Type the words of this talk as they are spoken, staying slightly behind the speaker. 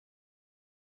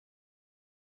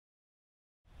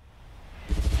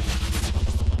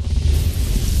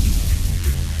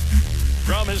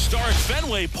historic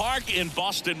Fenway Park in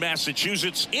Boston,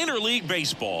 Massachusetts, interleague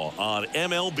baseball on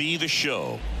MLB The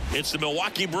Show. It's the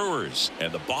Milwaukee Brewers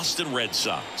and the Boston Red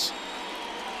Sox.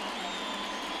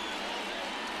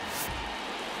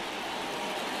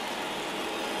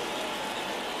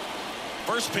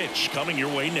 First pitch coming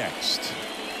your way next.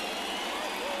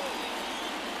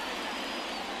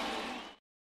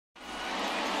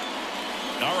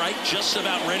 All right, just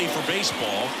about ready for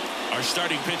baseball. Our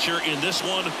starting pitcher in this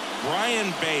one,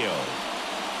 Brayan Bello.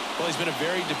 Well, he's been a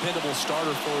very dependable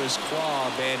starter for his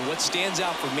club, and what stands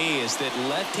out for me is that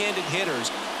left-handed hitters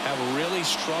have really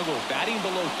struggled batting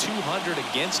below 200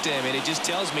 against him, and it just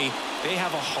tells me they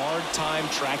have a hard time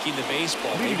tracking the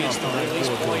baseball. Maybe it's the release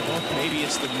point, maybe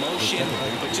it's the motion,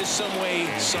 but just some way,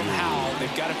 somehow,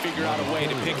 they've got to figure out a way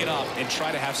to pick it up and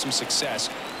try to have some success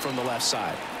from the left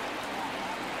side.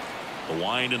 The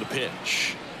wind and the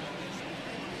pitch.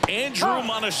 Andrew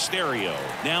Monasterio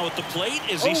now at the plate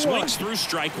as he swings through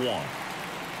strike one.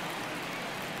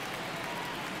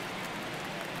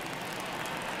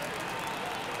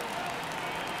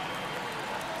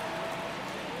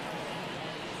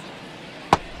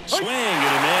 Swing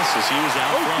and a miss as he was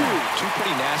out front. Two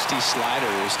pretty nasty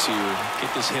sliders to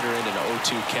get this hitter in an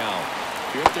 0-2 count.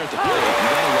 If you're up there at the plate, you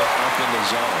got to look up in the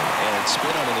zone and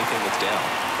spit on anything that's down.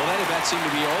 Well, that at-bat seemed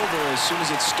to be over as soon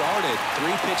as it started.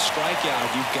 3-pitch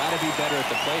strikeout. You've got to be better at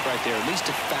the plate right there, at least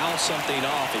to foul something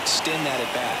off, extend that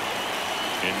at-bat.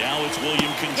 And now it's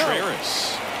William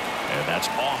Contreras. And that's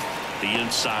off the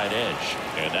inside edge.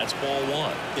 And that's ball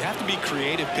one. You have to be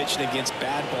creative pitching against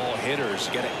bad ball hitters.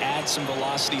 You got to add some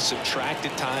velocity, subtract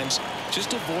at times.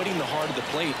 Just avoiding the heart of the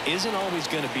plate isn't always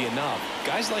going to be enough.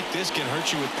 Guys like this can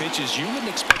hurt you with pitches you wouldn't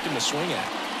expect him to swing at.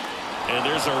 And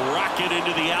there's a rocket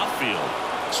into the outfield.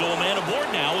 So a man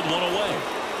aboard now with one away.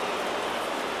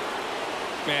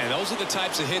 Man, those are the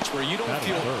types of hits where you don't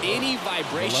feel any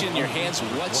vibration in your hands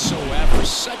whatsoever.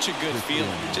 Such a good feeling.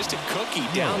 Just a cookie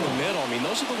down the middle. I mean,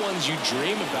 those are the ones you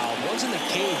dream about. Ones in the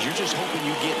cage, you're just hoping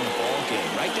you get in the ball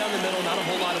game. Right down the middle, not a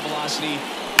whole lot of velocity,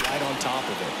 right on top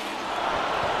of it.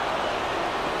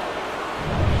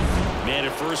 Man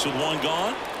at first with one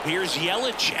gone. Here's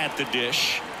Yelich at the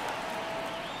dish.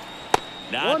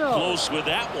 Not close with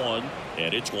that one,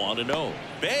 and it's 1-0.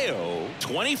 Bello,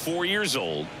 24 years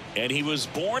old, and he was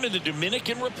born in the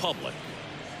Dominican Republic.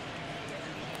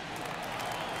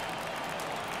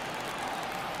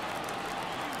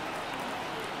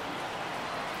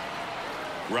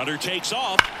 Runner takes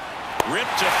off.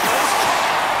 Ripped to first.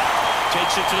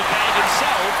 Takes it to the bag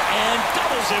himself and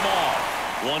doubles him off.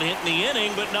 One hit in the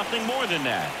inning, but nothing more than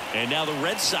that. And now the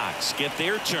Red Sox get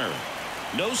their turn.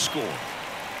 No score.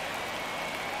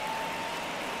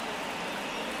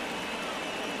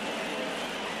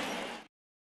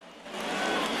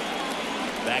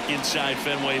 Back inside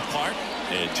Fenway Park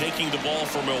and taking the ball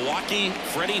for Milwaukee,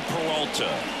 Freddie Peralta.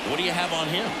 What do you have on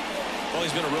him? Well,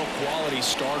 he's been a real quality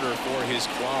starter for his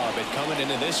club, and coming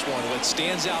into this one, what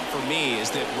stands out for me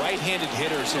is that right-handed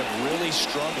hitters have really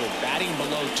struggled batting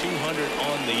below 200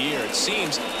 on the year. It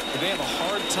seems that they have a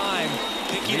hard time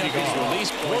picking up his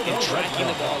release point and tracking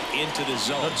the ball into the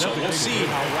zone. So we'll see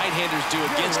how right-handers do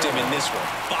against him in this one.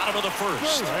 Bottom of the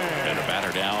first. And a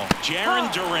batter now,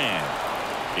 Jarren Duran.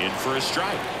 In for a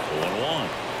strike. 1-1.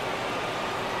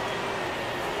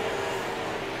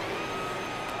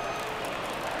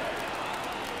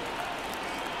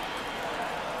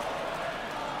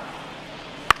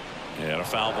 And a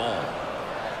foul ball.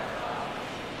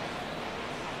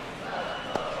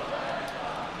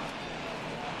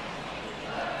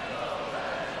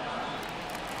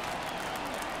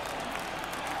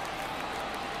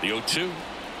 The 0-2.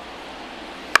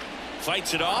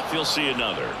 Fights it off. You'll see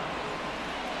another.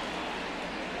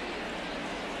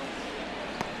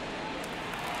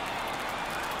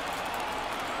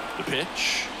 The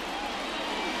pitch.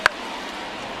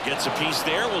 Gets a piece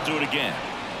there. We'll do it again.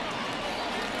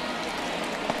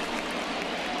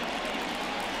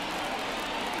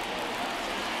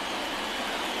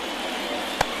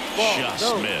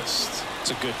 Just missed.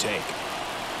 It's a good take.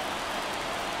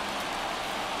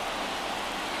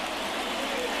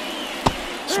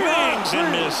 Swings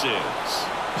and misses.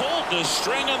 Pulled the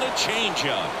string on the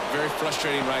changeup. Very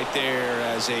frustrating right there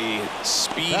as a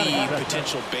speedy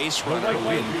potential base runner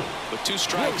when with 2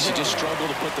 strikes you just struggle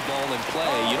to put the ball in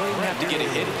play. You don't even have to get a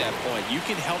hit at that point. You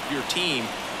can help your team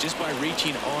just by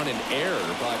reaching on an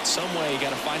error, but some way you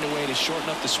got to find a way to shorten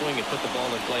up the swing and put the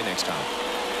ball in play next time.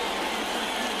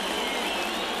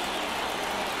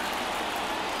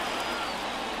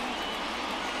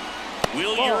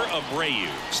 Wilyer Abreu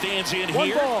stands in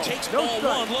here, takes ball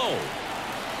one low.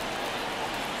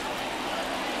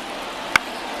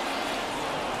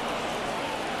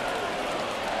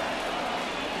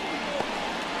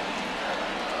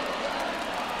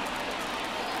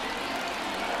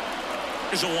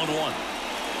 Here's a 1-1.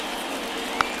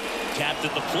 Tapped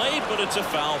at the plate, but it's a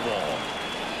foul ball.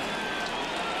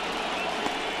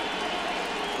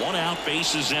 1 out,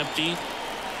 bases empty.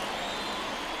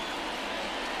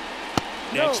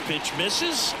 Next pitch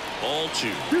misses. Ball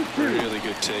 2. Really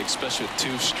good take, especially with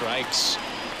 2 strikes.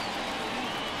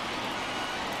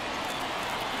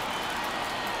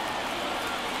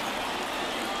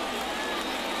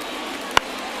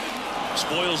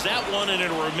 Spoils that one, and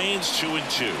it remains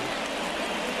 2-2.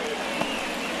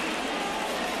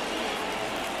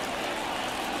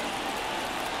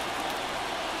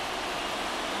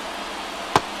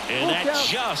 And that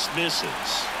just misses.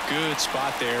 Good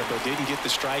spot there, but didn't get the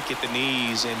strike at the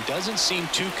knees, and doesn't seem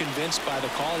too convinced by the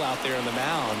call out there on the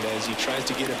mound as he tries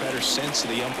to get a better sense of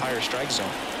the umpire strike zone.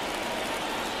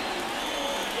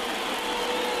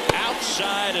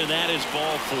 Outside, and that is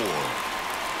ball 4.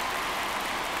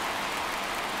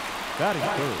 Batting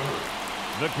third,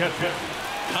 the catcher,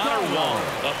 Connor Wong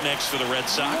up next for the Red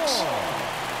Sox.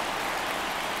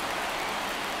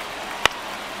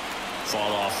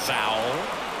 Fought off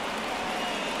foul.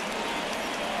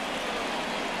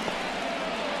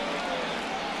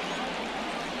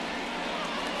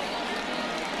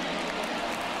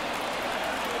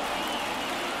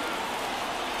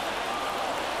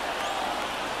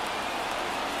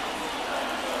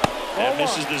 That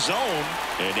misses the zone,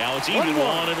 and now it's even 1-1.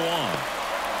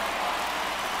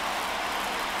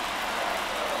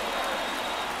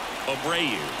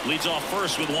 Abreu leads off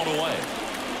first with 1 away.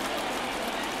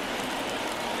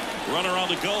 Runner on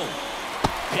the go.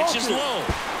 Pitch is low.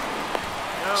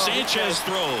 Sanchez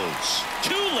throws.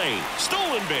 Too late.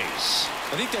 Stolen base.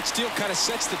 I think that steal kind of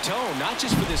sets the tone, not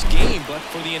just for this game, but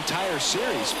for the entire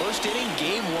series. First inning,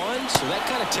 game 1, so that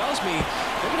kind of tells me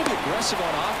they're going to be aggressive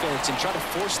on offense and try to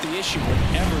force the issue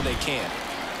whenever they can.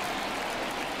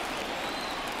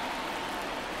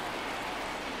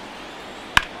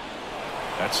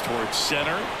 That's towards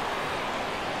center.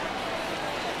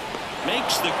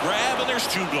 Makes the grab, and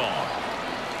there's 2 gone.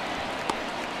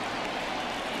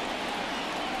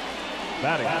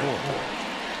 batting fourth,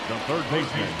 the third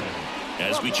baseman.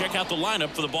 As we check out the lineup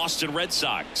for the Boston Red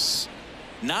Sox.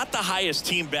 Not the highest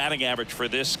team batting average for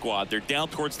this squad. They're down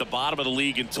towards the bottom of the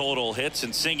league in total hits,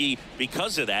 and Singy,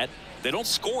 because of that, they don't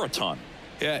score a ton.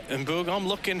 Yeah, and Boog, I'm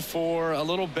looking for a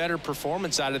little better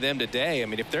performance out of them today. I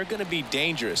mean, if they're going to be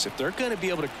dangerous, if they're going to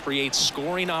be able to create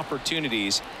scoring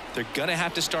opportunities, they're going to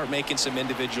have to start making some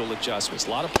individual adjustments. A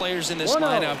lot of players in this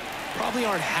lineup probably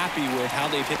aren't happy with how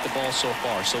they've hit the ball so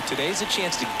far. So today's a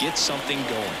chance to get something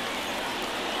going.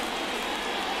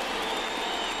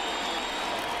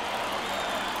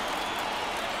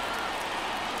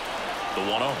 The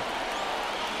 1-0.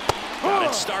 Got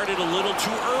it started a little too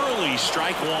early.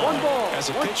 Strike one. As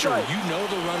a pitcher, you know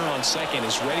the runner on second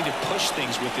is ready to push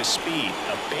things with his speed.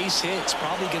 A base hit's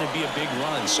probably going to be a big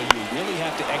run, so you really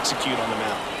have to execute on the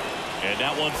mound. And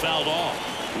that one fouled off.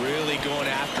 Really going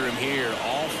after him here.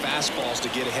 All fastballs to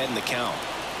get ahead in the count.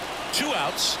 2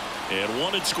 outs and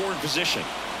 1 in scoring position.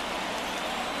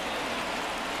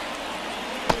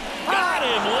 Got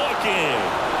him looking.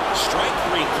 Strike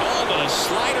 3 called and a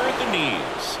slider at the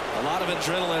knees. A lot of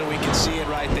adrenaline, we can see it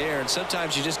right there, and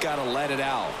sometimes you just got to let it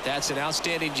out. That's an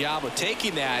outstanding job of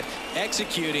taking that,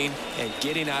 executing, and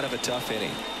getting out of a tough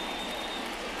inning.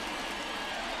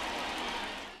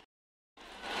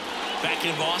 Back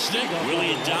in Boston,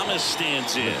 Willie Adames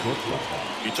stands in.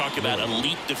 You talk about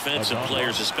elite defensive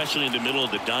players, especially in the middle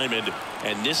of the diamond,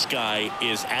 and this guy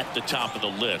is at the top of the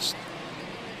list.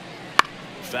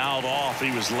 Fouled off.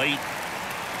 He was late.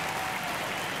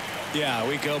 Yeah,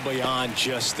 we go beyond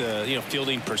just the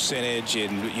fielding percentage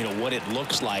and what it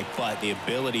looks like, but the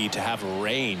ability to have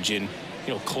range and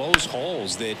close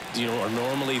holes that are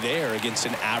normally there against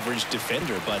an average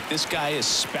defender. But this guy is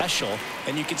special,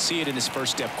 and you can see it in his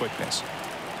first step quickness.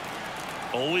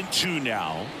 0-2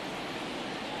 now.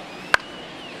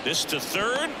 This to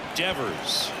third.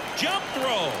 Devers. Jump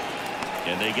throw.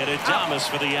 And they get Adames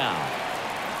for the out.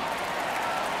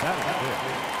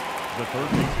 The third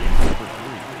baseman, number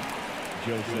 3.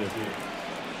 Joseph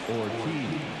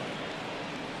Ortiz.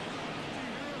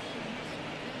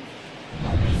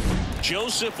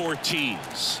 Joseph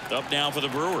Ortiz up now for the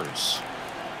Brewers.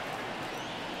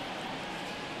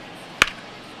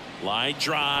 Line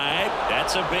drive.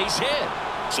 That's a base hit.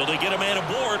 So they get a man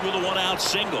aboard with a 1-out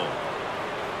single.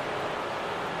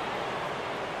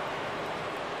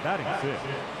 Batting 6,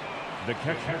 the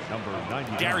catcher, number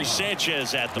 99. Gary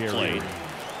Sanchez at the plate.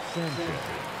 Sanchez.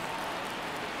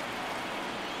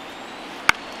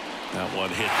 That one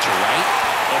hit to right.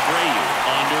 Abreu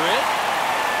under it.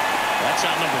 That's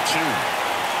out number 2.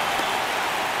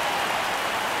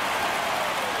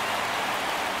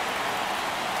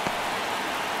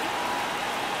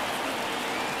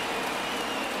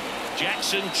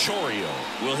 Jackson Chourio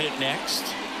will hit next.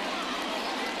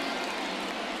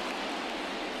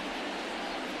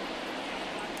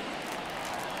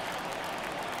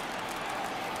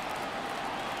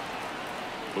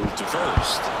 Move to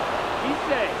first. He's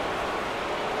safe.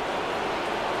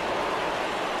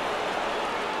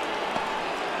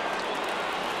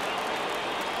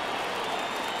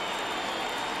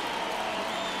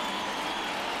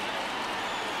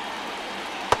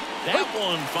 That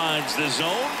one finds the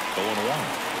zone.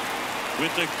 0-1.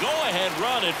 With the go-ahead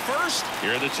run at first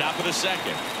here at the top of the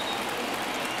second.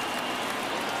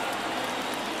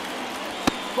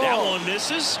 That one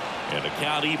misses, and the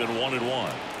count even 1-1.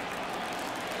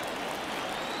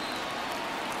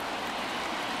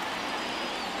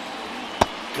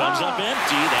 Comes up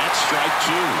empty. That's strike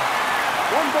 2.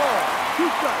 1 ball, 2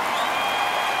 strikes.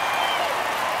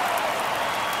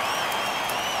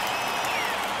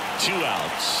 2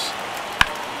 outs.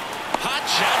 Hot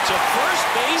shot to first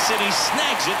base, and he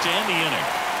snags it to end the inning.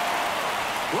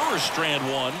 Brewers strand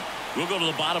 1. We'll go to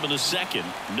the bottom of the second.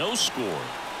 No score.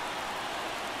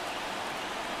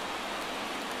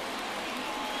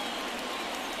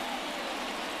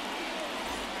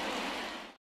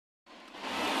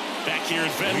 Back here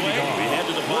at Fenway, we head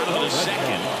to the bottom of the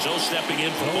second. Joe stepping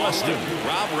in for Boston.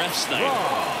 Rob Refsnyder.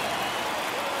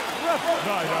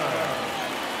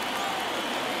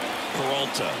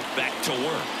 Peralta back to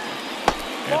work.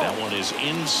 And that one is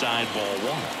inside ball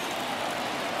 1.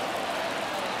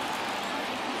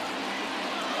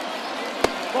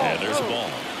 And there's a ball.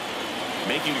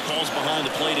 Making the calls behind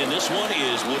the plate in this one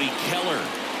is Woody Keller.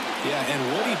 Yeah, and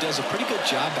Woody does a pretty good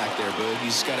job back there, Boog.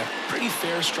 He's got a pretty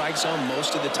fair strike zone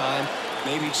most of the time.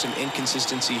 Maybe some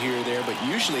inconsistency here or there, but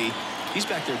usually he's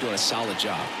back there doing a solid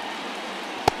job.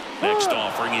 Next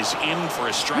offering is in for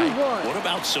a strike. What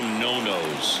about some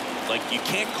no-nos? Like, you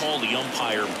can't call the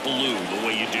umpire blue the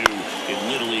way you do in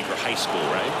Little League or high school,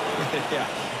 right? Yeah,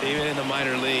 even in the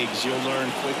minor leagues, you'll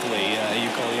learn quickly. You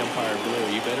call the umpire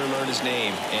blue. You better learn his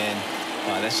name, and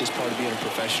that's just part of being a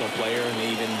professional player and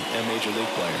even a major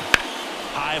league player.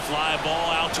 High fly ball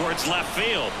out towards left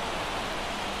field.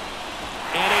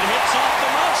 And it hits off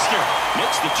the monster.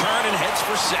 Makes the turn and heads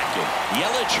for second.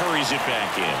 Yelich hurries it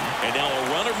back in. And now a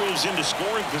runner moves into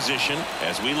scoring position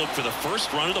as we look for the first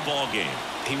run of the ball game.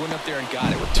 He went up there and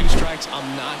got it. With 2 strikes, I'm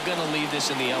not going to leave this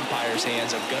in the umpire's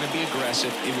hands. I'm going to be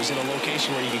aggressive. It was in a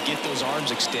location where you could get those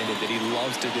arms extended that he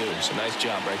loves to do. So nice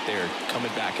job right there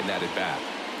coming back in that at bat.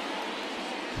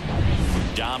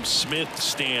 Dom Smith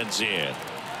stands in.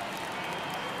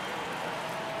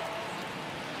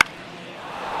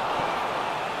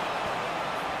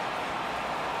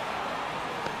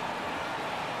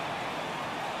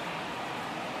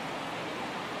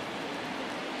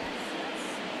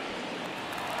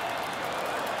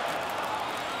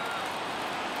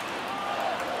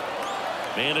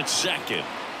 Man at second.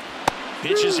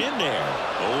 Pitch is in there.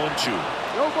 0-2.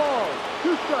 No ball,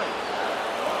 2 strikes.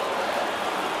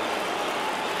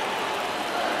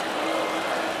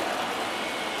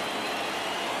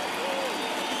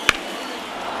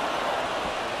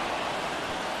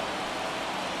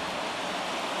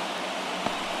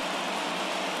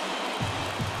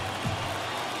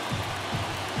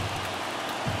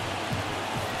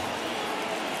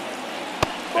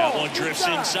 That one drifts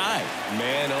inside.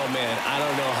 Man, oh man, I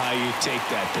don't know how you take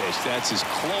that pitch. That's as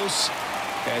close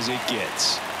as it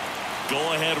gets.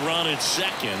 Go-ahead run at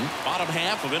second. Bottom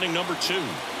half of inning number 2.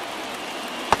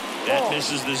 That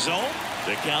misses the zone.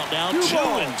 The countdown 2-2.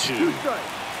 2 strikes.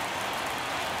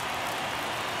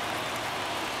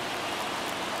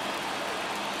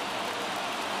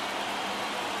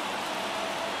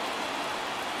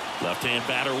 Left-hand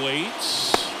batter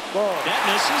waits. Ball. That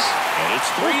misses, and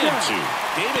it's 3-2.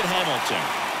 David Hamilton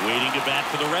waiting to bat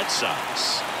for the Red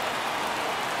Sox.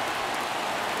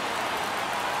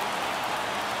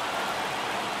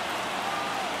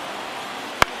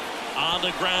 On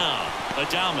the ground,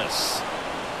 Adames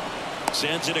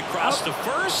sends it across to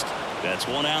first. That's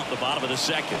 1 out in the bottom of the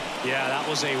second. Yeah, that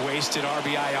was a wasted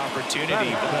RBI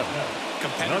opportunity. But a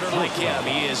competitor like him,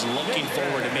 he is looking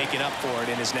forward to making up for it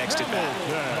in his next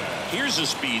at-bat. Here's a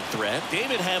speed threat,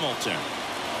 David Hamilton.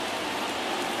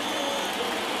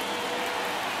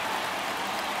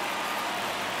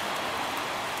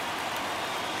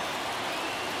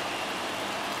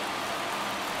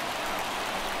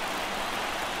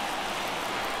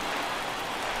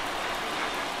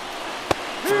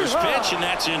 First pitch, and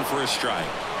that's in for a strike.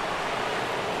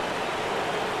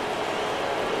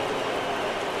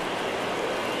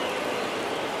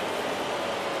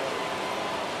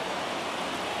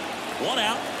 One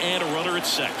out and a runner at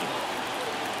second.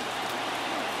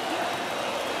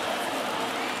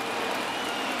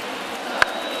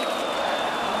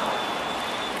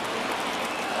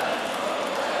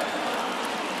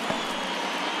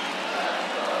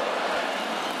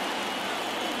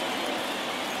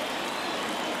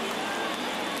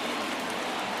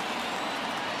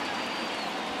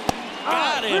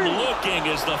 got him looking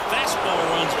as the fastball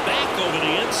runs back over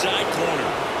the inside corner.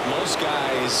 Most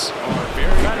guys are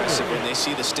very aggressive when they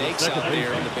see the stakes out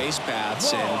there on the base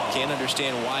paths and can't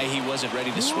understand why he wasn't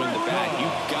ready to swing the bat.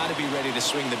 You've got to be ready to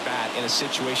swing the bat in a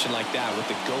situation like that with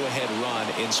the go-ahead run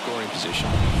in scoring position.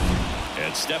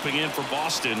 And stepping in for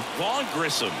Boston, Vaughn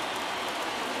Grissom.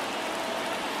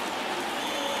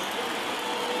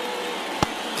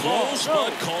 Close,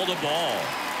 but called a ball.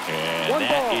 And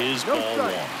that is ball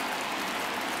one.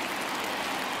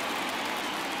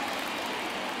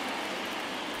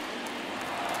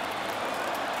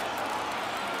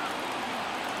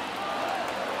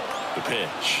 The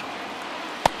pitch.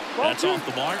 That's off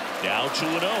the mark. Now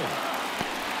 2-0.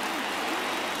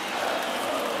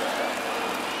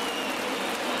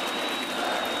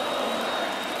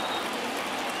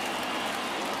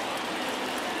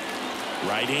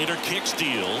 Right-hander kicks,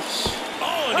 deals.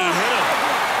 Oh, and he hit him.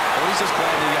 Well, he's just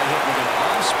glad he got hit with an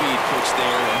off-speed pitch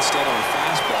there instead of a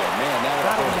fastball. Man, that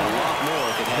would have hurt a lot more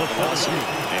if it had velocity.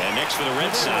 And next for the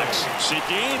Red Sox,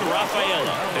 Ceddanne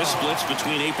Rafaela. This splits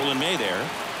between April and May there.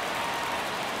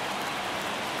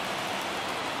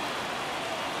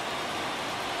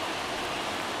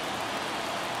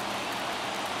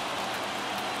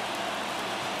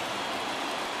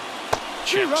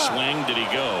 Check swing. Did he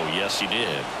go? Yes, he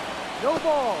did. No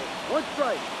ball. 1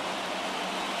 strike.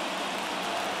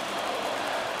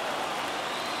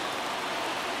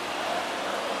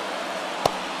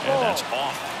 And that's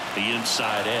off the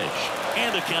inside edge.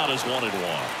 And the count is 1-1.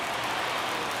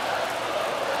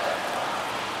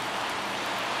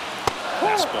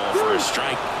 Fastball for a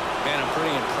strike. Man, I'm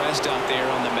pretty impressed out there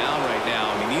on the mound right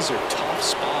now. I mean, these are tough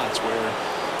spots where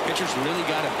pitchers really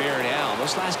got to bear down.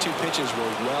 Those last 2 pitches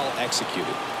were well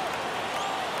executed.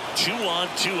 2 on,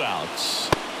 2 outs.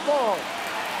 Ball.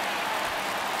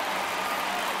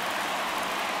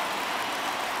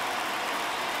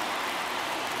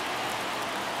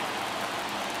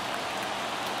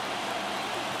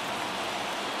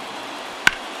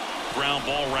 Ground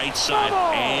ball right side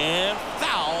and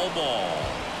foul ball.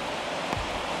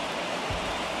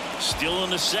 Still in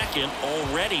the second,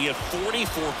 already at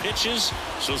 44 pitches,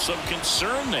 so some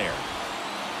concern there.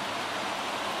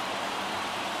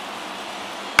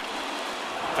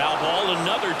 Foul ball,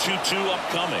 another 2-2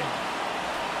 upcoming.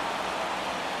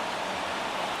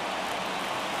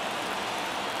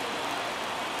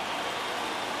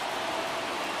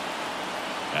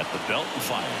 At the belt and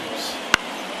fires.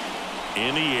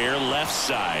 In the air, left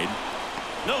side.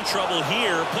 No trouble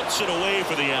here, puts it away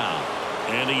for the out.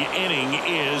 And the inning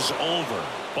is over.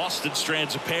 Boston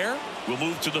strands a pair. We'll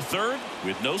move to the third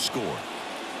with no score.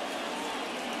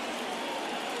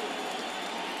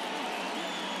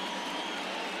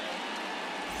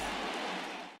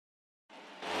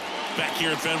 Back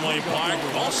here at Fenway Park,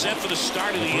 all set for the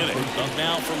start of the inning. Up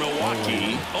now for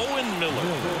Milwaukee, Owen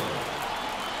Miller.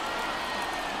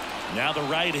 Now the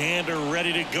right-hander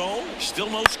ready to go. Still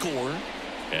no score.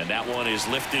 And that one is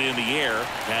lifted in the air.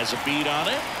 Has a beat on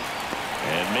it.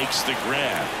 And makes the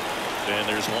grab. And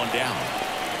there's one down.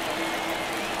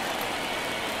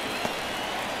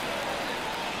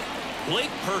 Blake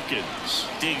Perkins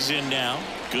digs in now.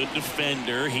 Good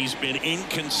defender. He's been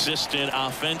inconsistent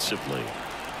offensively.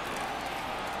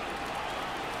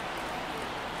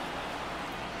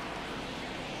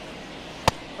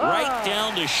 Right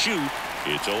down to shoot.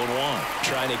 It's 0-1.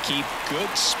 Trying to keep good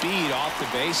speed off the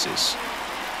bases.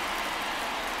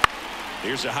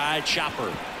 Here's a high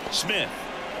chopper. Smith.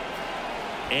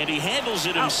 And he handles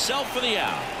it himself for the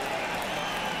out.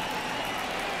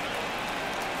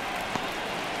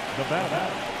 The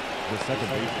bat, the second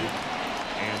baseman.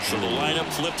 So the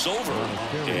lineup flips over.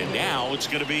 And now it's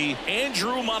going to be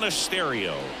Andrew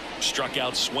Monasterio. Struck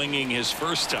out swinging his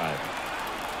first time.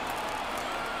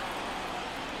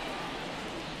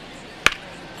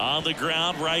 On the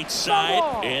ground, right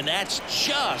side, and that's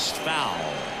just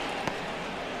foul.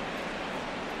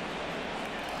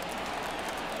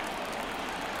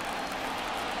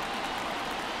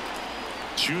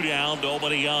 Two down,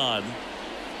 nobody on.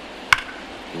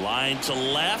 Line to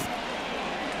left,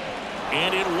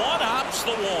 and it one-hops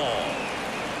the wall.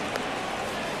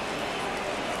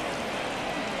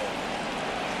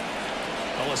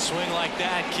 Well, a swing like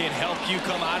that can help you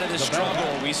come out of the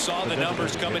struggle. We saw the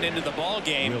numbers coming into the ball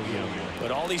game,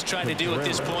 but all he's trying to do at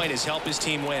this point is help his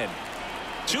team win.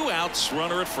 2 outs,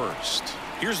 runner at first.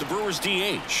 Here's the Brewers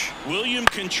DH, William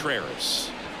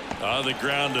Contreras. On the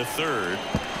ground to third.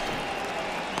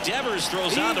 Devers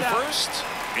throws on to first,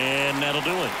 and that'll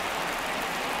do it.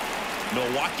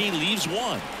 Milwaukee leaves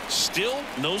 1. Still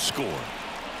no score.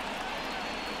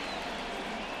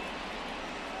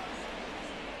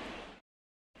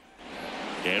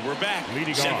 And we're back.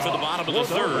 Leading Set off for the bottom of the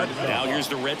for the third. Red Sox. Now here's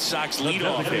the Red Sox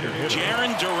leadoff hitter,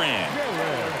 Jarren Duran.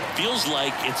 Feels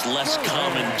like it's less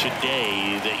common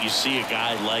today that you see a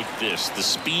guy like this. The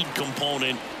speed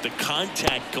component, the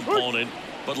contact component,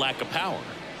 but lack of power.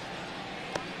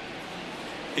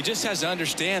 He just has to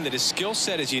understand that his skill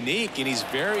set is unique, and he's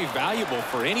very valuable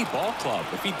for any ball club.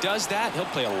 If he does that, he'll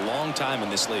play a long time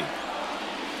in this league.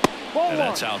 And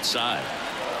that's outside.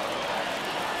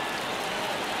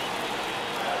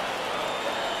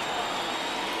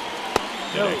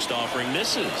 The next offering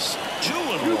misses.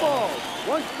 2-1. 2 balls,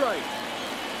 1 strike.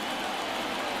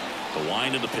 The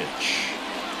wind of the pitch.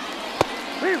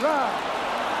 3-run.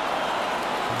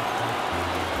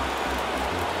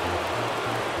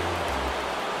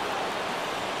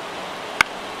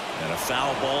 And a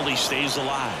foul ball. He stays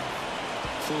alive.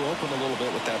 Flew open a little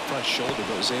bit with that front shoulder,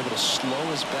 but was able to slow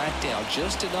his back down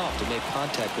just enough to make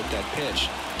contact with that pitch.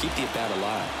 Keep the at-bat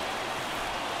alive.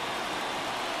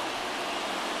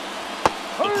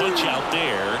 The punch out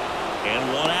there,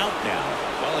 and 1 out now.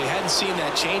 Well, he hadn't seen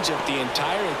that changeup the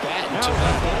entire at-bat until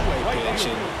that one-way pitch,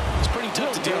 and it's pretty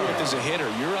tough to deal with as a hitter.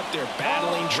 You're up there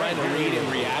battling, trying to read and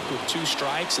react with 2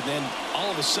 strikes, and then all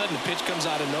of a sudden the pitch comes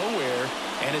out of nowhere,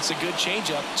 and it's a good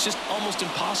changeup. It's just almost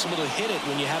impossible to hit it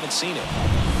when you haven't seen it.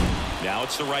 Now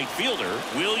it's the right fielder,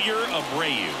 Wilyer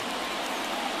Abreu.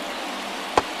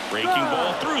 Breaking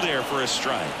ball through there for a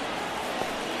strike.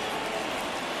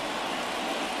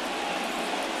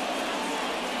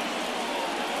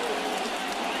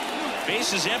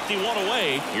 Base is empty, 1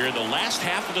 away here in the last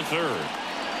half of the third.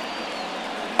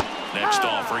 Next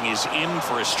offering is in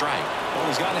for a strike. Well,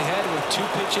 he's gotten ahead with 2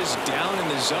 pitches down in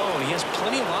the zone. He has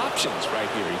plenty of options right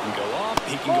here. He can go up,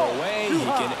 he can go away, he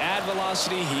can add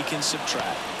velocity, he can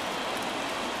subtract.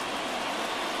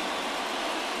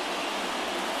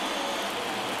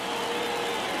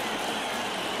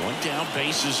 One down,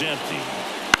 base is empty.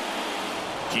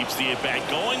 Keeps the at-bat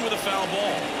going with a foul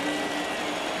ball.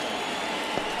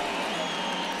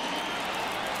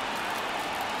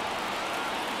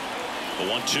 The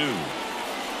 1-2.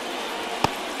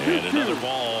 And another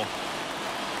ball.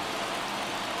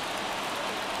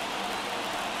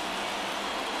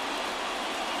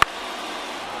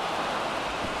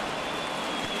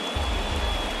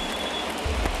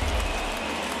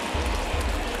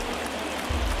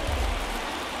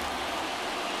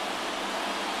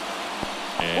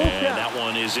 And that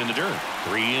one is in the dirt.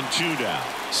 3-2 now.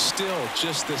 Still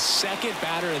just the second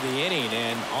batter of the inning,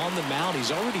 and on the mound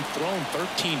he's already thrown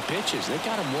 13 pitches. They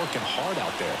got him working hard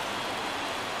out there.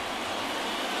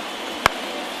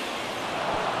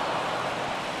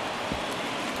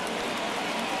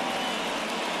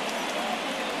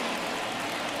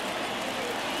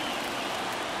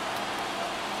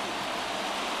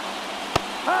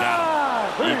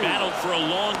 You battled for a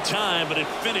long time, but it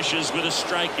finishes with a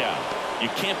strikeout. You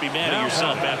can't be mad at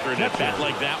yourself after an at-bat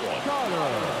like that one.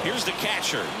 Here's the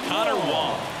catcher, Connor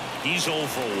Wong. He's 0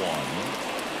 for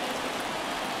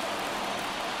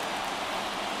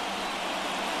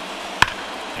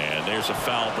 1. And there's a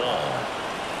foul ball.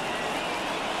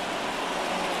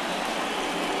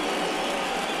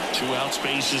 2 out,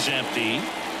 space is empty.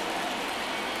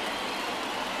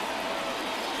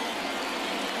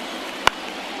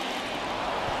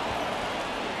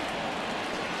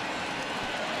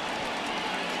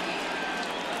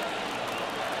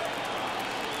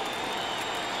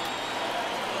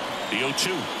 The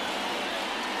 0-2.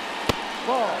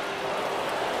 Ball.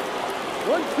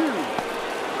 1-2.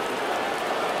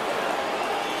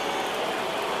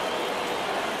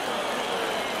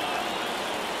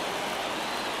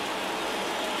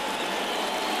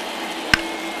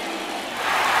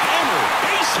 Hammer,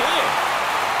 base hit.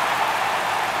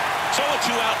 So a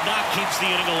 2-out knock keeps the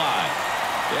inning alive.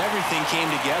 Everything came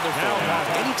together for him.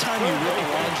 Anytime you rip a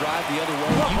line drive the other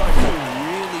way, you feel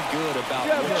really good about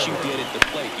what you did at the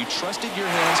plate. You trusted your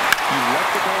hands, you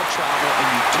let the ball travel, and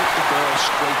you took the ball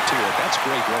straight to it. That's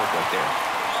great work right there.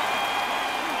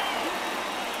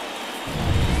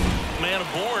 Man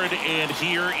aboard, and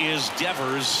here is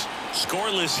Devers.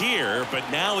 Scoreless here, but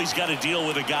now he's got to deal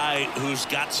with a guy who's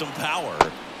got some power.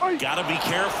 Got to be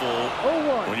careful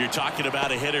when you're talking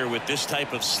about a hitter with this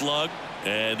type of slug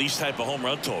and these type of home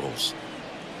run totals.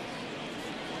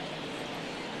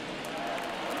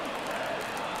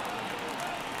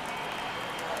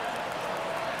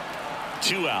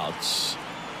 Two outs.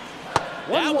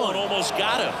 That one almost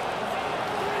got him.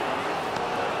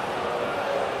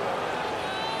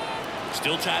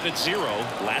 Still tied at 0.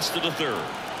 Last of the third.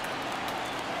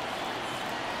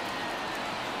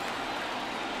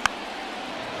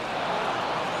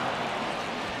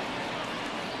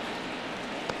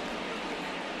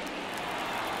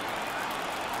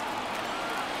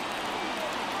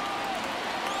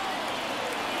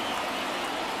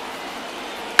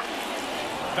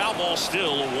 Foul ball,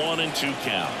 still a 1-2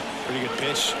 count. Pretty good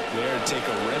pitch there to take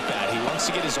a rip at. He wants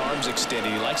to get his arms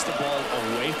extended. He likes the ball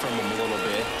away from him a little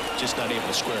bit, just not able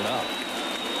to square it up.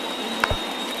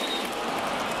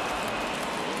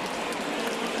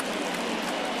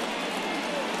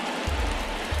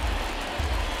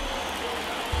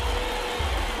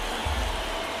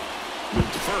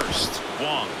 Moved to first.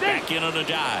 Wong back in on a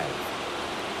dive.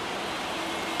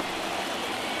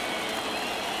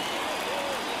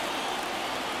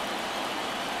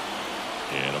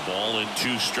 And a ball and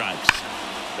 2 strikes.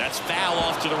 That's foul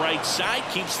off to the right side.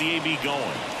 Keeps the AB going.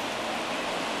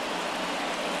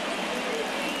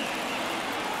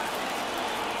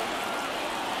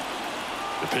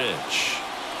 The pitch.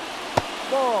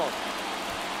 Ball.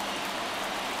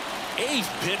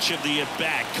 8th pitch of the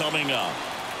at-bat coming up.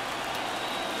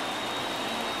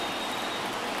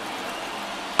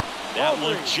 That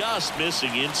one just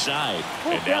missing inside.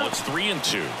 And now it's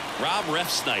 3-2. Rob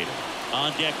Refsnyder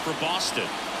on deck for Boston.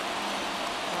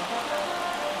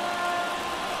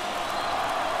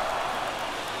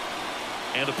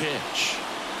 And a pitch.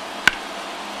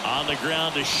 On the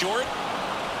ground to short.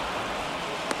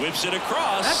 Whips it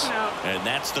across. And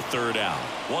that's the 3rd out.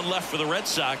 1 left for the Red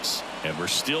Sox. And we're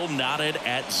still knotted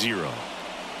at 0.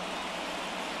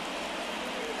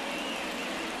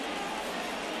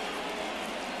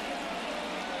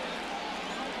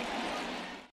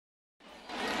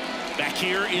 Back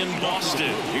here in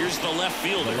Boston, here's the left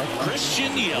fielder,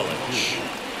 Christian Yelich.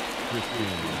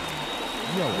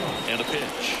 And a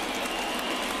pitch.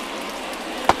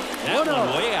 That one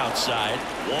way outside,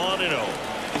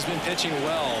 1-0. He's been pitching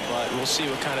well, but we'll see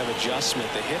what kind of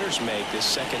adjustment the hitters make this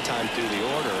second time through the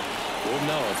order. We'll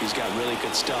know if he's got really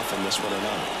good stuff in this one or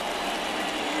not.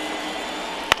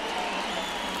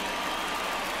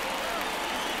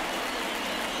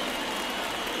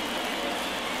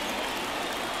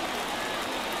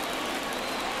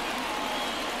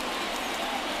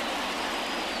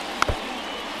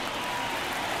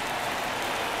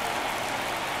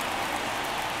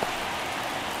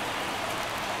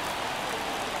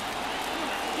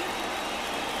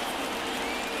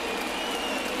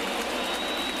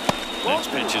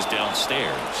 Next pitch is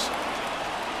downstairs.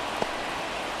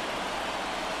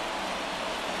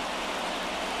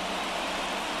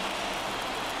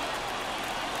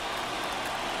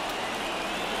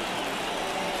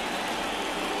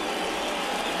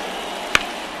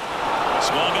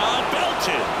 Swung on,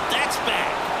 belted. That's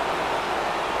back.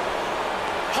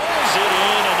 Pulls it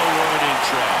in on the warning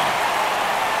track.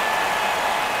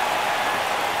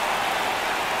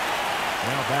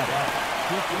 Now back.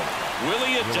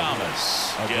 Willie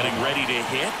Adames getting ready to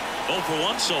hit. 0 for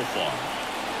 1 so far.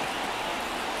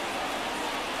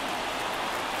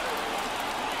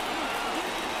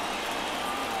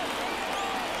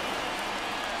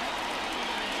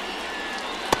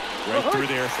 Right through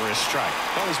there for a strike.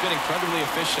 Well, he's been incredibly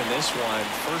efficient in this one.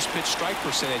 First pitch strike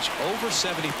percentage over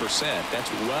 70%.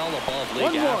 That's well above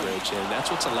league average, and that's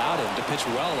what's allowed him to pitch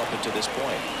well up until this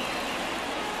point.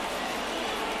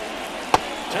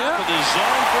 Top of the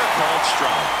zone for a called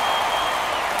strike.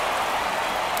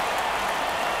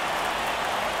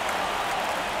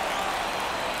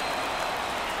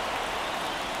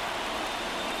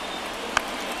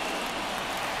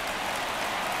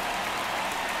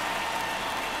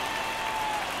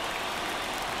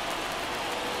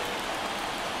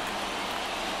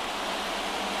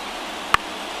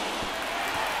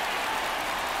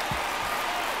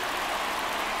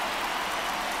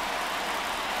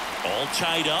 All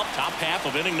tied up, top half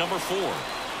of inning number 4.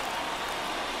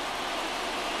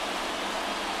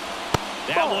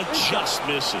 That one just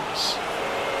misses.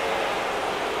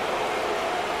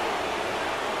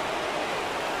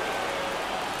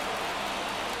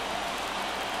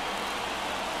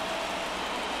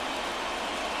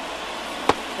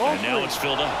 And now it's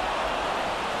filled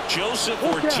up. Joseph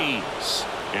Ortiz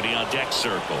in the on deck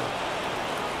circle.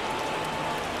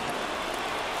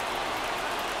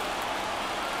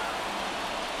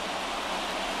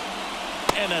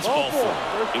 And that's ball 4.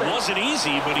 It wasn't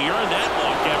easy, but he earned that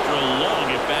walk after a long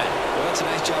at-bat. Well, that's a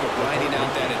nice job of grinding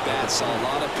out that at-bat. Saw a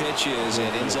lot of pitches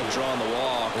and ends up drawing the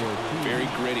walk. Very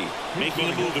gritty. Making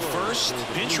a move to first.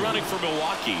 Pinch running for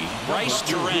Milwaukee. Bryce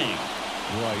Terang.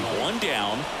 1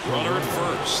 down. Runner at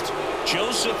first.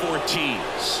 Joseph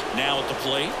Ortiz now at the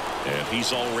plate. And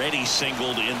he's already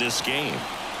singled in this game.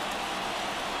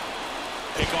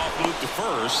 Pickoff move to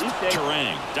first.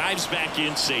 Terang dives back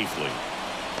in safely.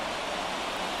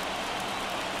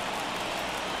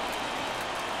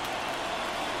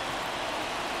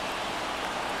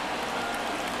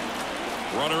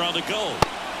 Runner on the go.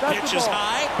 Pitch is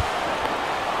high.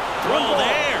 throw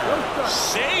there.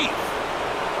 Safe.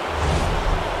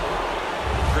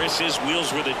 Chris, his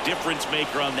wheels were the difference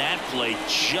maker on that play.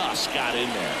 Just got in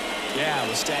there. Yeah,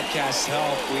 with StatCast's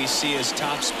help, we see his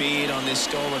top speed on this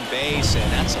stolen base,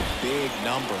 and that's a big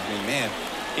number. I mean, man,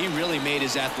 he really made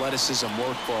his athleticism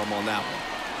work for him on that one.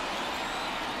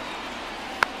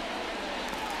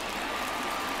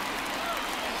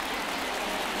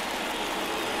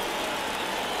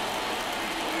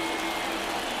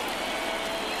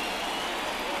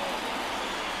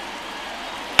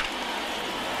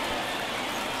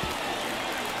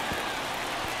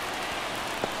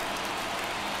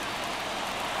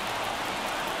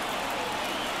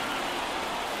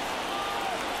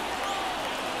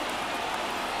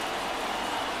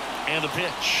 And the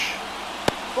pitch.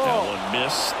 Ball. That one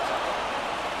missed.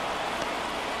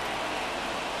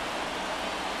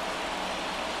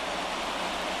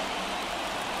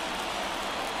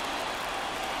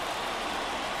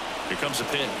 Here comes a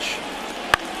pitch.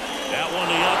 That one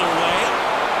the other way.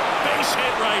 Base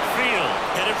hit right field.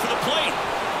 Headed for the plate.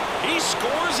 He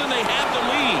scores and they have the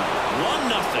lead.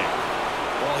 1-0.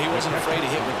 Well, he wasn't afraid to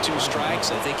hit with 2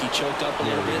 strikes. I think he choked up a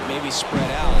little bit, maybe spread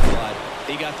out, but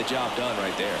he got the job done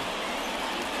right there.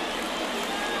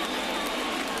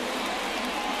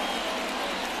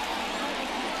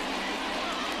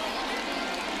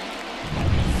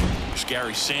 There's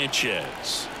Gary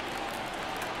Sanchez.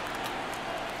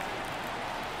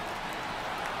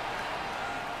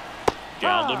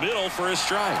 Down the middle for a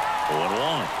strike.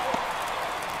 0-1.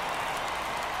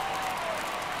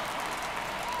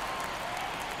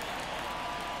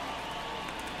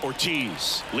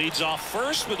 Ortiz leads off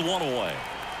first with 1 away.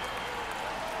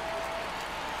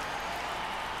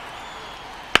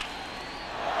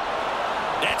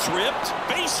 That's ripped.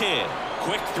 Base hit.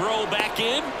 Quick throw back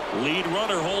in. Lead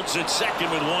runner holds it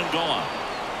second with 1 gone.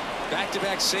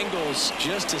 Back-to-back singles,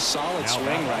 just a solid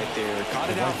swing right there. Caught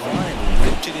it out front and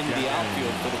ripped it into the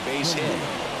outfield for the base hit.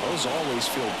 Those always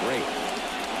feel great.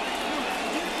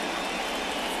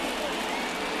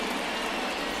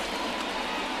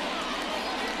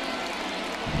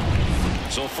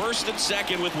 So first and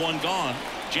second with 1 gone.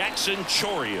 Jackson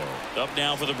Chourio up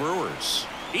now for the Brewers.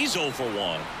 He's 0 for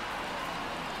 1.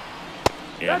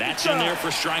 And that's in there for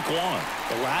strike 1.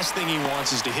 The last thing he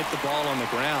wants is to hit the ball on the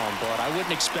ground, but I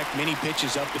wouldn't expect many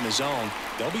pitches up in the zone.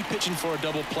 They'll be pitching for a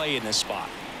double play in this spot.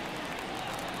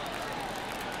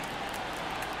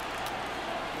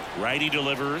 Righty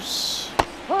delivers.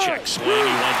 Check swing. He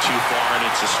went too far, and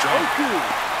it's a strike.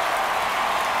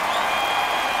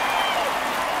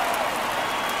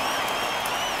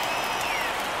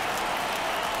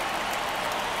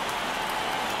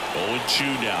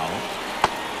 0-2 now.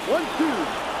 1-2.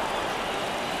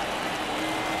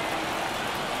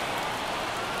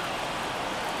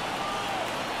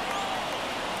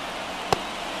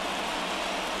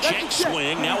 Check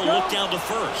swing. Now we'll look down to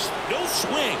first. No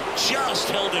swing. Just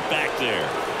held it back there.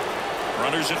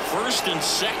 Runners at first and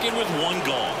second with 1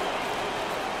 gone.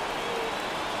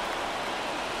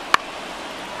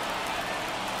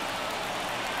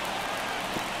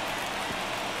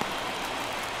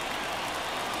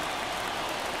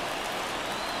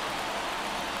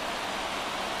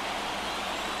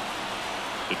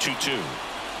 The 2-2.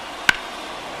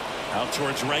 Out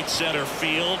towards right center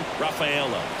field.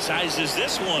 Rafaela sizes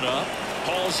this one up,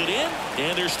 hauls it in,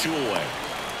 and there's 2 away.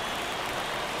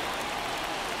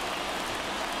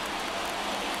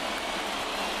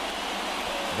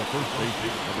 The first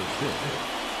baseman, number 6,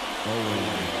 Owen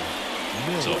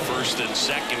Miller. So first and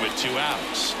second with 2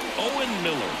 outs. Owen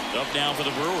Miller up now for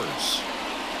the Brewers.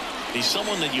 He's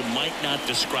someone that you might not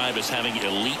describe as having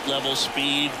elite level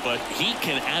speed, but he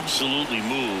can absolutely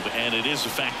move, and it is a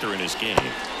factor in his game.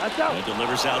 That's out. And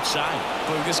delivers outside.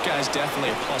 Look, this guy's definitely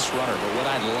a plus runner, but what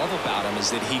I love about him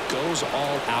is that he goes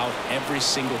all out every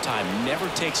single time, never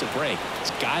takes a break.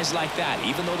 It's guys like that,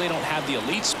 even though they don't have the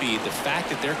elite speed, the fact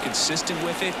that they're consistent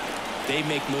with it, they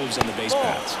make moves on the base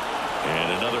paths.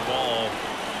 And another ball.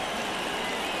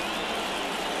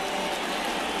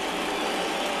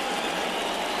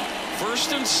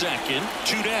 First and second,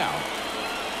 2 down.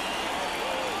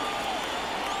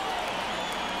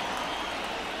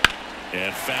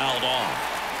 And fouled off.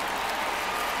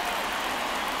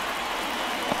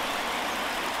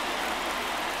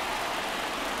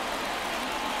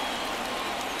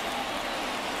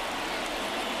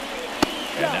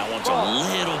 And that one's a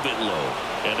little bit low.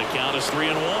 And the count is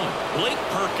 3-1. Blake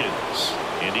Perkins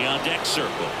in the on deck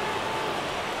circle.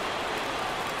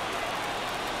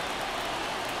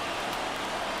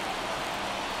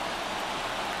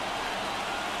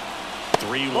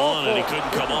 And he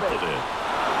couldn't come up with it.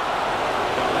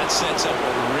 Well, that sets up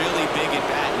a really big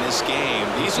at-bat in this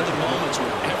game. These are the moments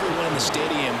when everyone in the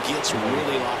stadium gets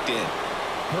really locked in.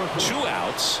 2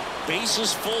 outs,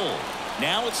 bases full.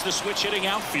 Now it's the switch hitting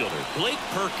outfielder, Blake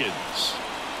Perkins.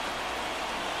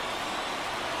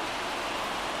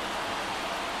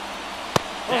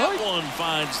 That one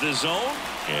finds the zone,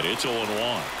 and it's 0-1.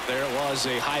 There was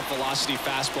a high-velocity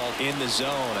fastball in the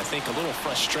zone. I think a little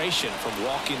frustration from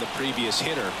walking the previous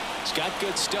hitter. He's got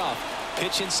good stuff.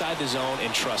 Pitch inside the zone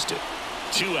and trust it.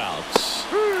 2 outs.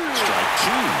 Strike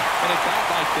 2. And a bat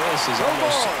like this is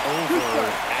almost over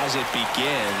as it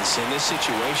begins. In this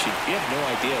situation, you have no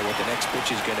idea what the next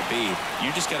pitch is going to be.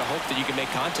 You just got to hope that you can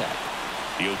make contact.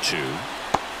 The 0-2.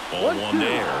 0-1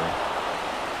 there.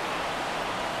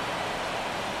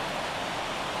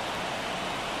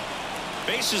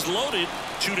 Bases loaded.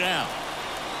 2 down.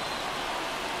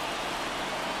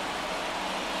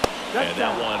 And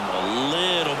that one a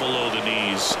little below the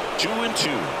knees. 2-2.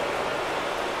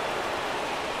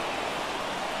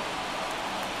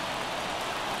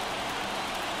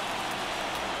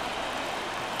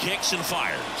 Kicks and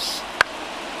fires.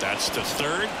 That's to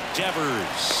third.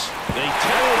 Devers. They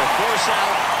tackle the force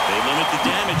out. They limit the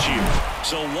damage here.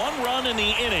 So 1 run in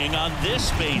the inning on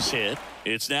this base hit.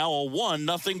 It's now a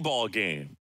 1-0 ball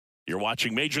game. You're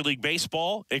watching Major League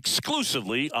Baseball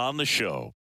exclusively on the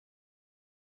show.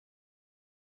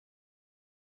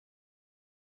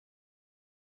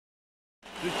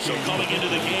 So coming into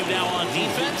the game now on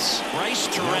defense, Bryce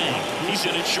Terang. He's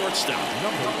in at shortstop.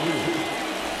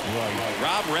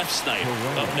 Rob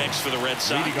Refsnyder up next for the Red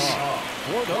Sox.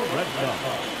 For the Red Sox,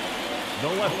 the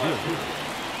left fielder,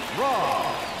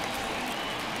 Rob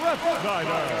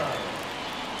Refsnyder.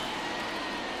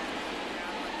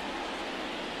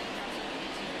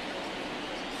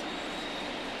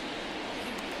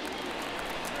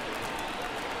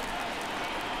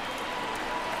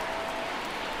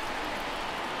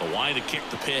 A wide to kick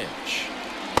the pitch.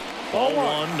 Ball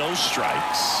 1, no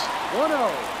strikes.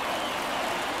 1-0.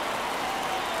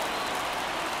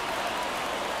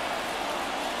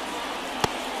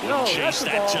 Wouldn't chase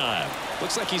that time.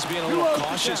 Looks like he's being a little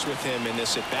cautious with him in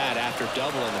this at-bat after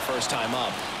doubling the first time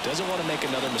up. Doesn't want to make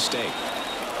another mistake.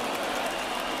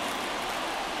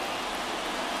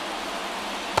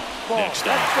 Next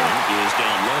offering is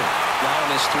down low. Now in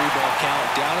this 3-ball count,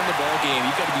 down in the ball game,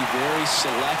 you've got to be very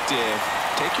selective.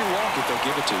 Take your walk if they'll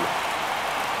give it to you.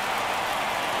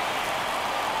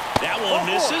 That one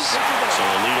misses. So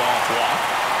a leadoff walk.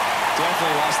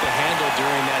 Definitely lost the handle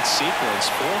during that sequence.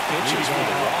 4 pitches on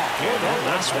the walk. And that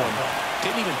last one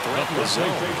didn't even threaten the zone.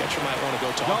 The catcher might want to go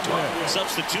talk to him.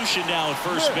 Substitution now at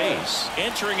first base.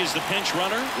 Entering is the pinch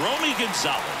runner, Romy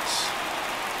Gonzalez.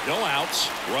 No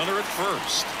outs, runner at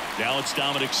first. Now it's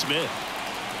Dominic Smith.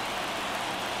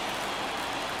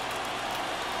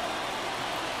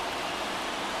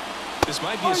 This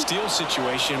might be a steal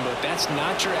situation, but that's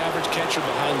not your average catcher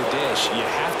behind the dish. You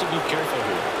have to be careful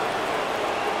here.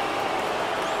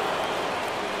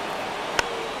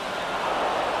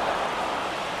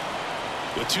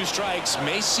 With 2 strikes,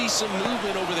 may see some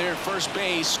movement over there at first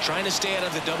base, trying to stay out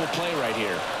of the double play right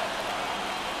here.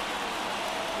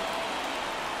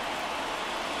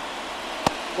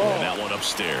 And that one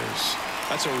upstairs.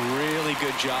 That's a really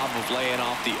good job of laying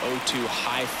off the 0-2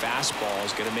 high fastball.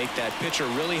 Is going to make that pitcher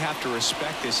really have to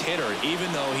respect this hitter, even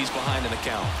though he's behind in the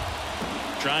count.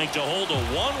 Trying to hold a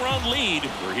 1-run lead.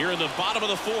 We're here in the bottom of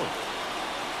the 4th.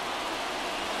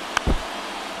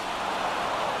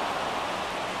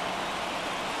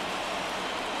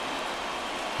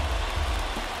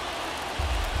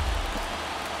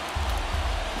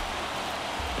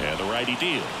 And the righty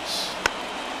deals.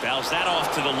 Fouls that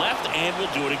off to the left, and will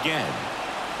do it again.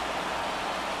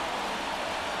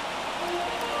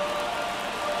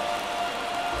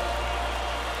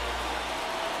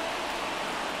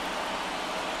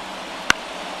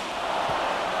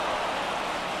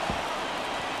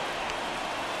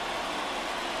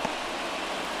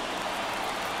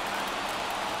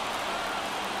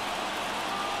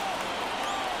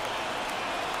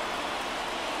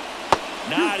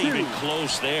 Not even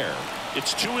close there.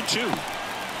 It's 2-2.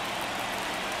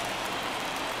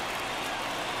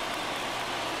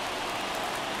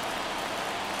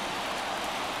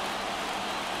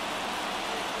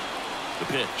 The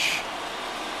pitch.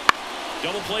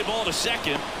 Double play ball to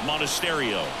second.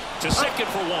 Monasterio to second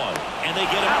for 1. And they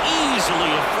get him easily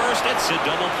at first. It's a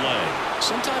double play.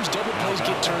 Sometimes double plays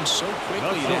get turned so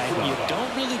quickly that you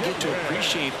don't really get to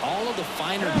appreciate all of the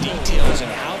finer details and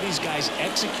how these guys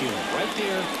execute. Right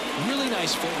there, really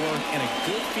nice footwork, and a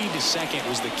good feed to second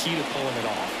was the key to pulling it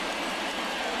off.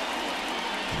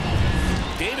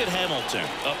 David Hamilton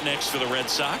up next for the Red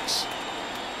Sox.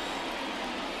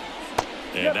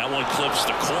 And that one clips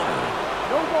the corner.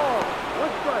 No ball.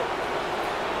 One strike.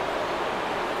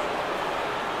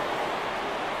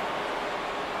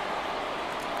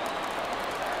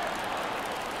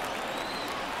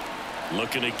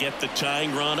 Looking to get the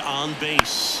tying run on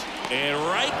base. And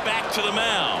right back to the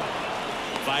mound.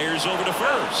 Fires over to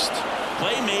first.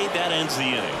 Play made. That ends the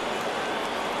inning.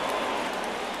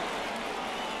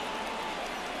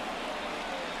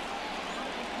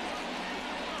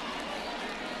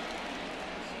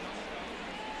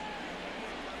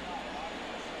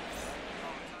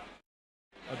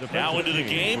 Now into the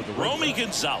game, Romy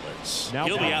Gonzalez.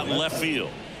 He'll be out in left field.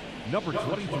 Number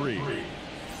 23.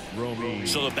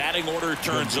 So the batting order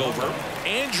turns over.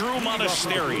 Andrew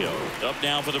Monasterio up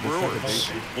now for the Brewers.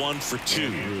 1 for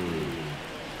 2.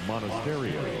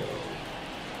 Monasterio.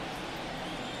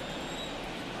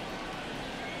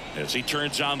 As he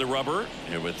turns on the rubber,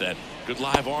 and with that good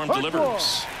live arm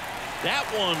delivers. That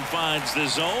one finds the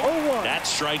zone. That's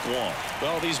strike one.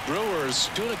 Well, these Brewers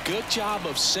doing a good job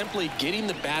of simply getting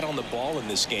the bat on the ball in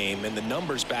this game, and the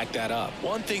numbers back that up.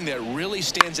 One thing that really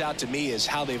stands out to me is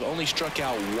how they've only struck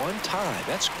out one time.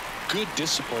 That's good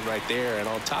discipline right there, and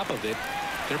on top of it,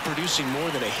 they're producing more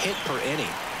than a hit per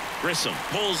inning. Grissom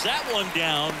pulls that one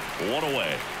down. 1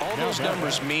 away. All those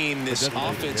numbers mean this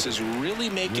offense is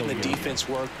really making the defense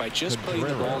work by just putting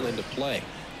the ball into play.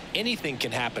 Anything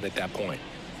can happen at that point.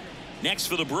 Next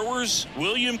for the Brewers,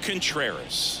 William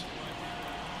Contreras.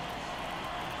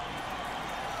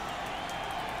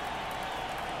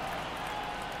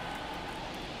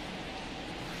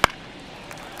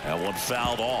 That one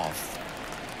fouled off.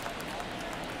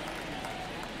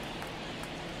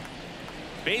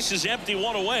 Base is empty,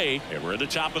 1 away, and we're at the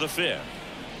top of the 5th.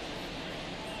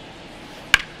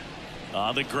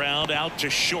 On the ground, out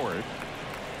to short.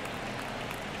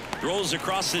 Rolls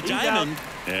across the diamond.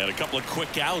 And a couple of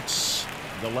quick outs.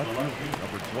 The left fielder,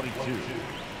 number 22,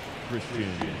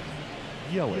 Christian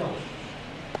Yelich.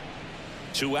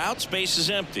 2 outs, base is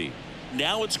empty.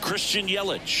 Now it's Christian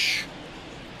Yelich.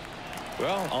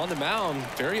 Well, on the mound,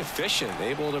 very efficient,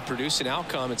 able to produce an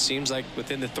outcome, it seems like,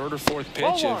 within the 3rd or 4th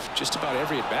pitch of just about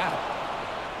every at bat.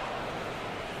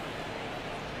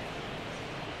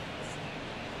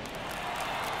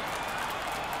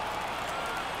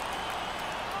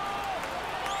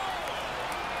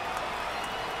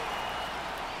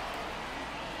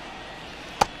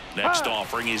 Next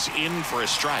offering is in for a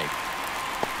strike.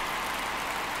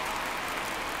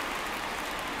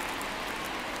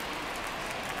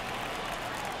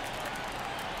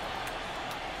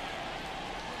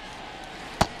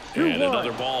 And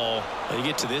another ball. Well, you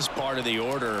get to this part of the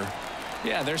order.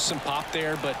 Yeah, there's some pop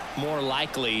there, but more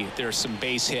likely there's some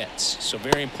base hits. So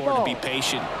very important to be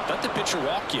patient. Let the pitcher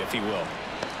walk you, if he will.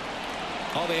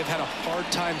 Oh, they have had a hard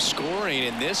time scoring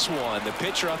in this one. The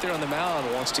pitcher out there on the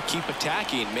mound wants to keep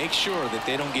attacking, make sure that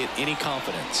they don't get any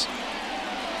confidence.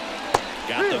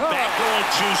 Got the bat going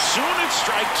too soon. It's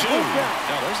strike 2.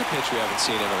 Now, there's a pitch we haven't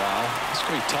seen in a while. It's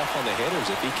going to be tough on the hitters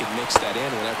if he can mix that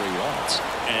in whenever he wants.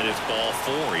 And it's ball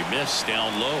 4. He missed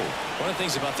down low. One of the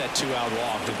things about that 2-out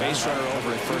walk, the base runner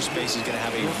over at first base is going to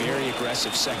have a very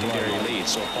aggressive secondary lead.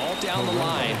 So a ball down the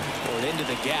line or into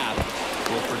the gap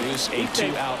will produce a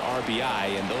 2-out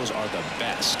RBI, and those are the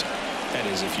best. That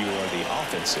is, if you are the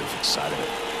offensive side of it.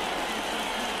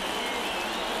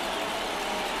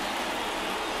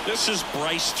 This is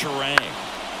Bryce Terang.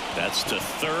 That's to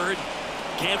third.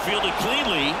 Can't field it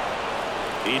cleanly.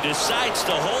 He decides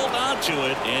to hold on to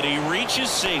it, and he reaches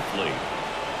safely.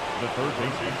 The third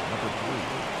baseman, number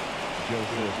 3,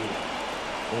 Joseph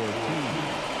Ortiz.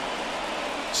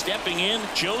 Stepping in,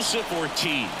 Joseph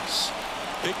Ortiz.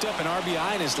 Picked up an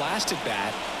RBI in his last at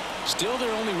bat. Still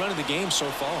their only run of the game so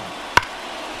far.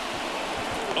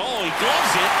 Oh, he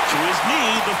gloves it to his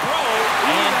knee, the throw,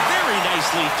 and very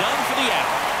nicely done for the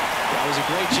out. That was a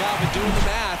great job of doing the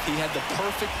math. He had the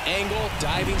perfect angle,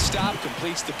 diving stop,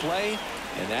 completes the play,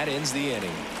 and that ends the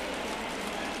inning.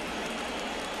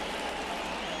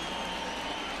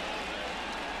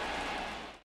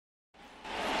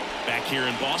 Back here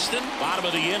in Boston, bottom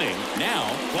of the inning. Now,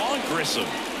 Vaughn Grissom.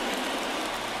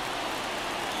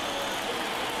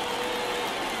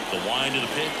 The wind of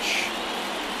the pitch.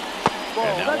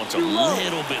 And that one's a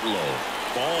little bit low.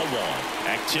 Ball 1.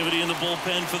 Activity in the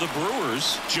bullpen for the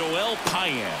Brewers. Joel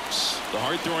Payamps, the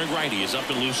hard-throwing righty, is up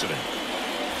and loosening.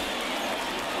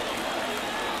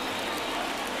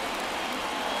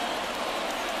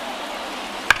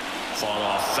 Fought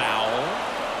off foul.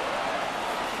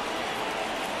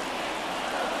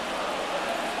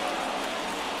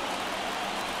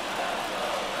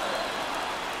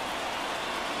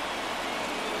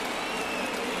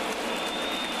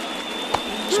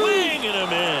 and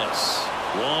a miss.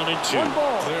 1-2. One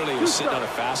ball. Clearly, he was sitting on a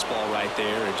fastball right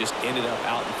there and just ended up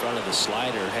out in front of the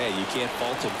slider. Hey, you can't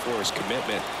fault him for his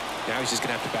commitment. Now he's just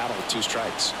going to have to battle with 2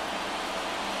 strikes.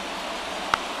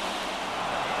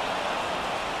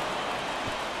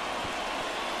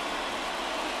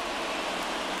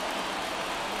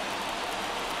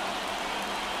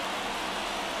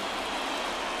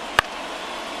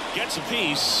 Gets a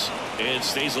piece and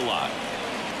stays alive.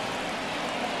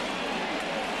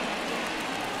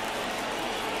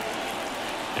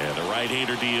 And the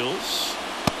right-hander deals.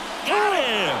 Got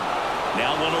him!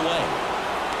 Now 1 away.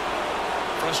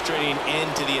 Frustrating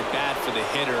end to the at-bat for the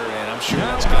hitter, and I'm sure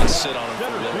that's going to sit on him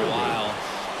for a little while.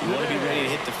 You want to be ready to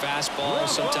hit the fastball.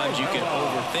 Sometimes you can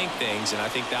overthink things, and I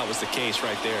think that was the case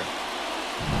right there.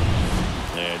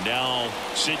 And now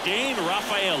Cedane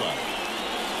Rafaela.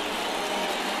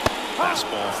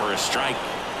 Fastball for a strike.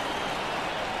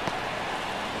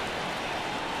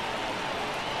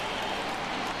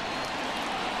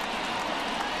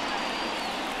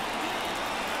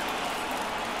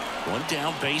 One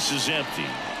down, base is empty.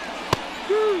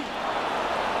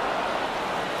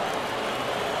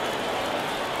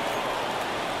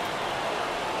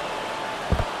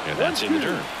 And that's in the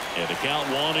dirt. And the count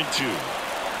 1-2.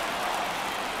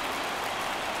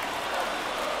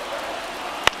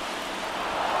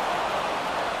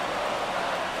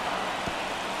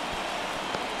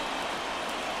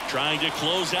 Trying to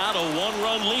close out a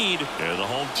 1-run lead. And the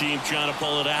home team trying to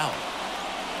pull it out.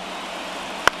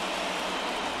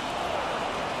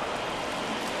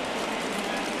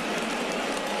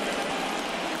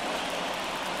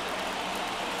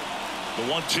 The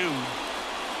 1-2.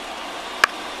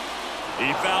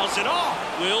 He fouls it off.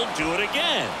 We'll do it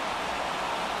again.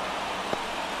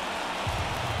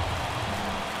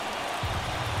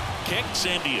 Kicks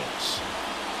and deals.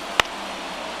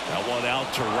 That one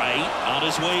out to right, on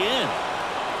his way in.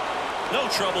 No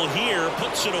trouble here,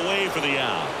 puts it away for the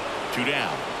out. 2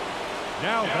 down.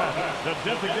 Now the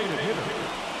designated hitter,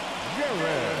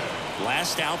 Jared.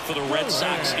 Last out for the Red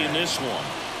Sox in this one.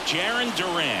 Jarren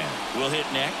Duran will hit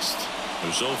next.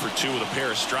 Who's 0 for 2 with a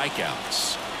pair of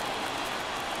strikeouts.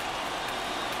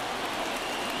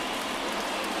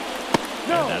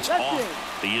 No, And that's it.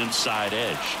 off the inside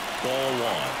edge. Ball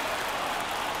 1.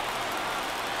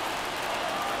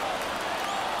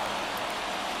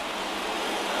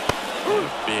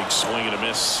 Big swing and a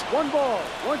miss. 1 ball,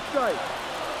 1 strike.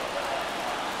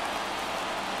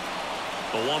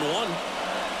 The 1-1.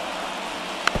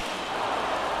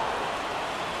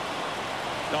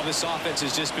 Now this offense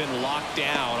has just been locked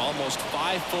down. Almost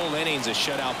 5 full innings of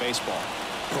shutout baseball.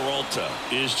 Peralta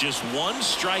is just 1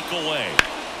 strike away.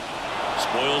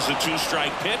 Spoils the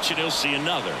 2-strike pitch, and he'll see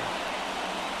another.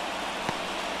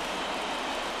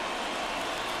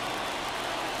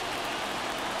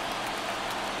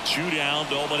 Two down,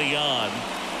 nobody on.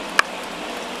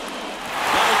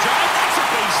 Double drive, that's a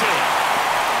base hit.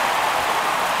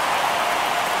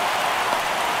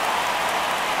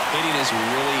 Hitting is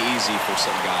really easy for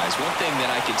some guys. One thing that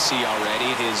I can see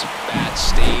already, his bat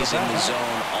stays in the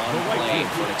zone on plane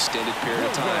for an extended period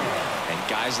of time. And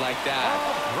guys like that,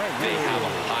 they have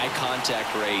a high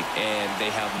contact rate and they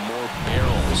have more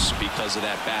barrels because of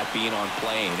that bat being on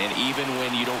plane. And even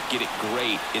when you don't get it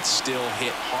great, it's still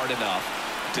hit hard enough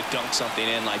to dunk something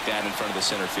in like that in front of the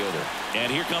center fielder.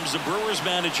 And here comes the Brewers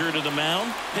manager to the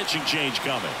mound. Pitching change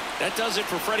coming. That does it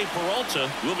for Freddie Peralta.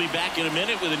 We'll be back in a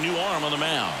minute with a new arm on the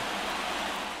mound.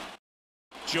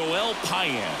 Joel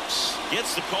Payamps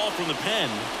gets the call from the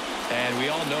pen. And we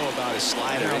all know about his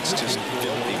slider. It's just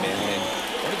filthy, man. And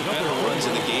one of the better runs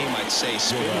in the game, I'd say.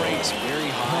 Spin rate's very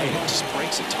high and it just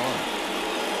breaks a ton.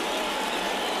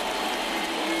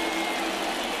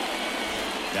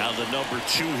 Now the number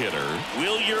 2 hitter,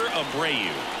 Wilyer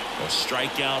Abreu. A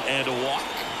strikeout and a walk.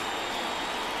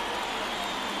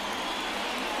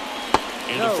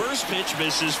 And the first pitch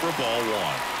misses for ball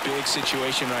 1. Big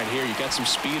situation right here. You got some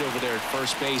speed over there at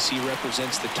first base. He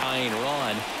represents the tying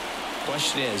run.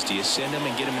 Question is, do you send him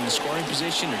and get him in the scoring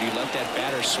position, or do you let that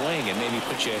batter swing and maybe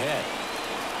put you ahead?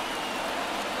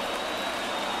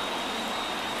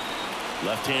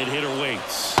 Left-hand hitter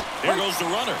waits. There goes the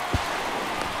runner.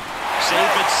 Safe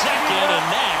at second, and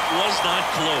that was not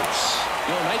close.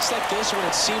 You know, nights like this when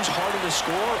it seems harder to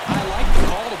score, I like the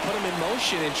call to put him in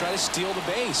motion and try to steal the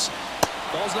base.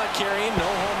 Ball's not carrying, no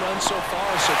home runs so far,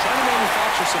 so trying to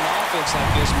manufacture some offense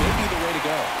like this may be the way to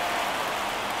go.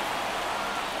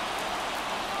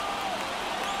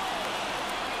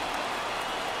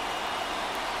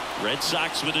 Red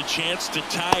Sox with a chance to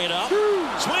tie it up.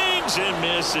 Swings and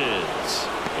misses.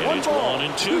 And it's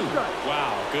 1-2.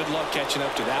 Wow, good luck catching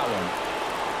up to that one.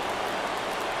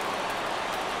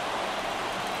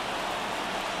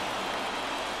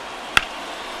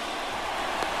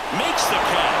 the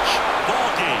catch. Ball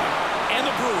game. And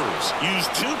the Brewers use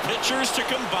 2 pitchers to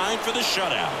combine for the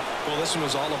shutout. Well, this one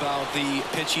was all about the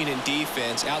pitching and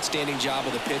defense. Outstanding job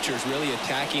of the pitchers, really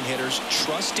attacking hitters,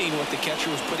 trusting what the catcher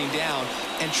was putting down,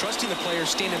 and trusting the players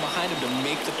standing behind him to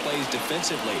make the plays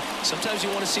defensively. Sometimes you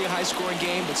want to see a high-scoring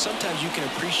game, but sometimes you can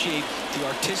appreciate the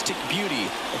artistic beauty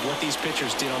of what these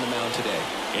pitchers did on the mound today.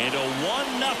 And a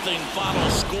 1-0 final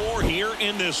score here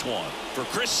in this one. For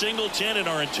Chris Singleton and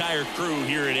our entire crew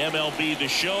here at MLB The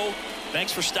Show,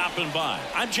 thanks for stopping by.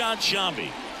 I'm John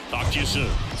Shambi. Talk to you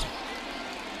soon.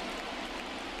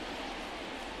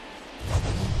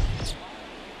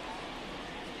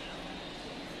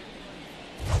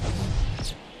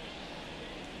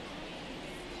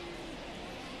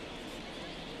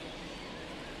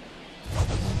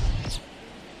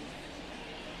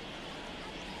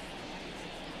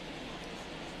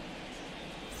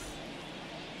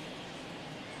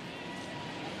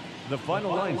 The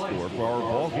final line score for our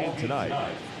ball game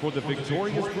tonight. For the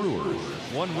victorious Brewers,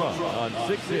 1 run on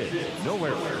 6 hits, no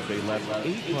errors. They left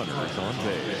 8 runners on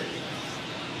base.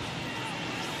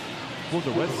 For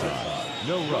the Red Sox,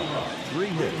 no runs, 3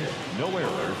 hits, no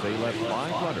errors. They left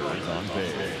 5 runners on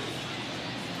base.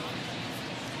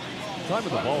 Time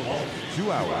of the ball game,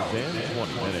 2 hours and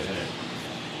 20 minutes.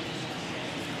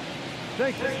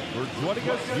 Thank you for joining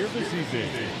us here this evening.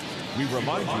 We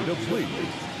remind you to please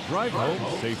drive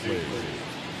home safely.